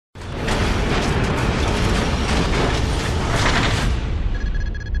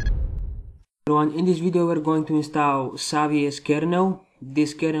Everyone, in this video we're going to install savieSGY kernel.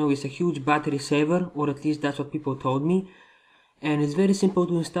 This kernel is a huge battery saver, or at least that's what people told me, and it's very simple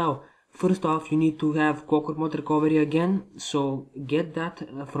to install. First off, you need to have Qualcomm Remote Recovery again, so get that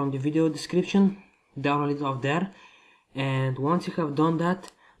from the video description, download it off there, and once you have done that,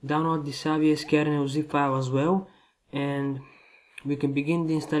 download the savieSGY kernel zip file as well, and we can begin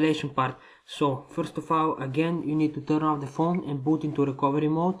the installation part. So first of all, again, you need to turn off the phone and boot into recovery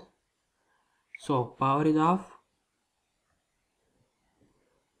mode. So power it off,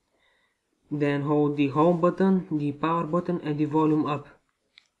 then hold the home button, the power button, and the volume up.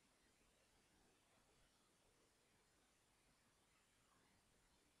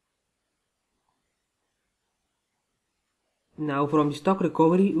 Now from the stock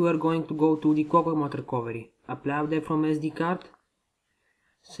recovery we are going to go to the Qualcomm Remote Recovery. Apply that from SD card,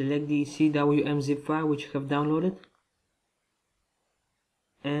 select the CWM zip file which you have downloaded,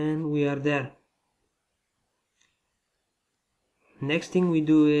 and we are there. Next thing we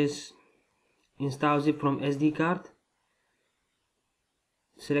do is install zip from SD card.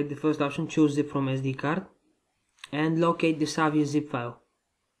 Select the first option, choose zip from SD card, and locate the savieSGY zip file.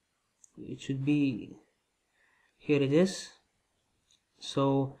 It should be, here it is.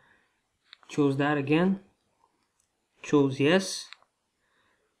 So choose that again, choose yes,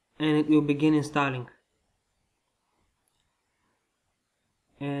 and it will begin installing.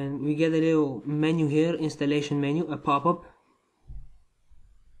 And we get a little menu here, installation menu, a pop-up.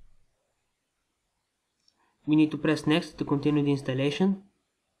 We need to press next to continue the installation,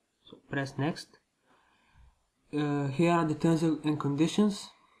 so press next. Here are the terms and conditions,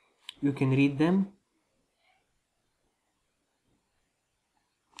 you can read them.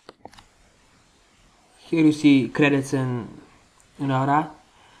 Here you see credits and all that.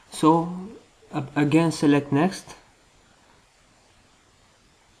 So again, select next.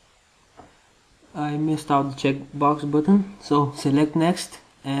 I missed out the checkbox button, so select next,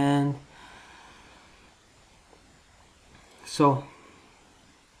 and so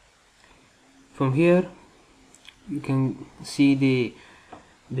from here you can see the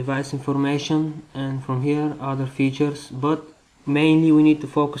device information, and from here other features, but mainly we need to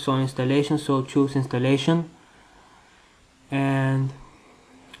focus on installation, so choose installation. And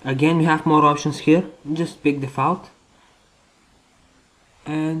again, we have more options here, just pick default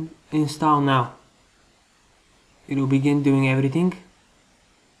and install now. It will begin doing everything.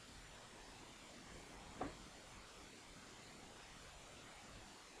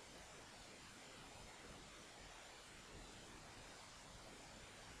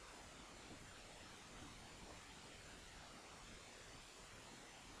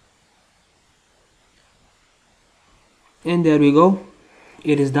 And there we go,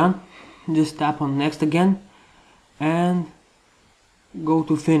 it is done. Just tap on next again and go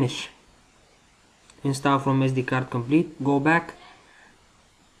to finish. Install from SD card complete, go back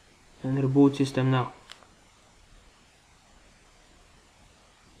and reboot system now.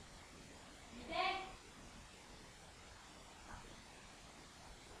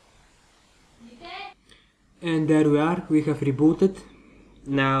 And there we are, we have rebooted.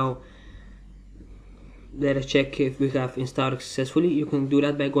 Now let us check if we have installed successfully. You can do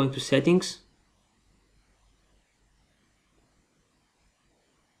that by going to settings,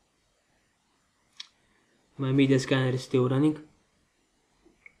 my media scanner is still running.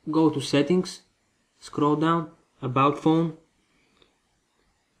 Go to settings, scroll down, about phone,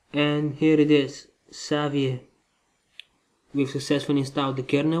 and here it is, savieSGY. We've successfully installed the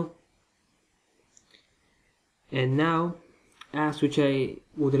kernel. And now, apps which I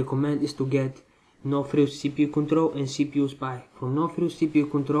would recommend is to get no-frills CPU control and savieSGY. From no-frills CPU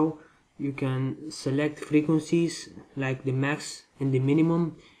control you can select frequencies like the max and the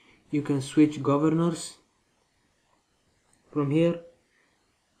minimum. You can switch governors from here,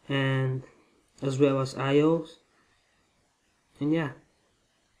 and as well as IOs, and yeah,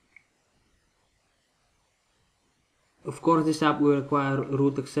 of course this app will require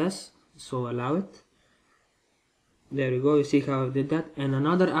root access, so allow it. There we go, you see how I did that. And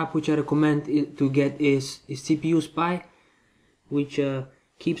another app which I recommend to get is savieSGY, which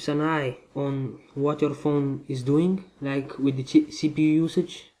keeps an eye on what your phone is doing, like with the CPU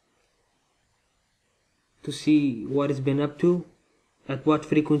usage, to see what it's been up to, at what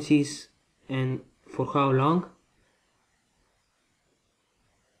frequencies and for how long.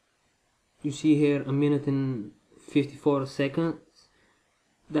 You see here a minute and 54 seconds.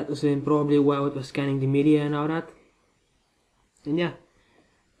 That was probably while it was scanning the media and all that. And yeah,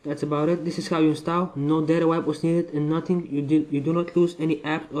 that's about it. This is how you install. No data wipe was needed and nothing. You do not lose any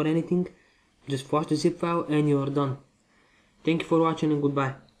apps or anything. Just flash the zip file and you are done. Thank you for watching and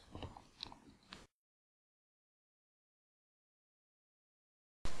goodbye.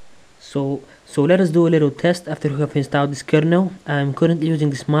 So let us do a little test after we have installed this kernel. I'm currently using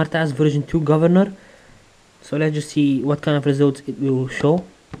the SmartAS version 2 governor. So let's just see what kind of results it will show.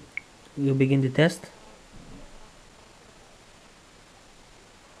 We'll begin the test.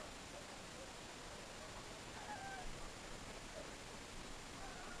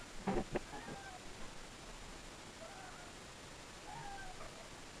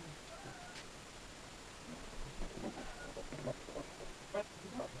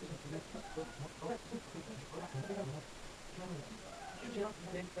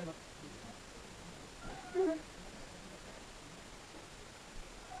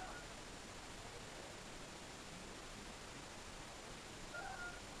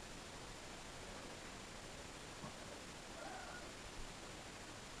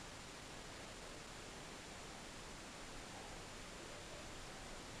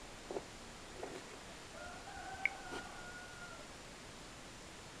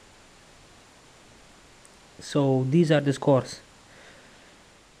 So these are the scores.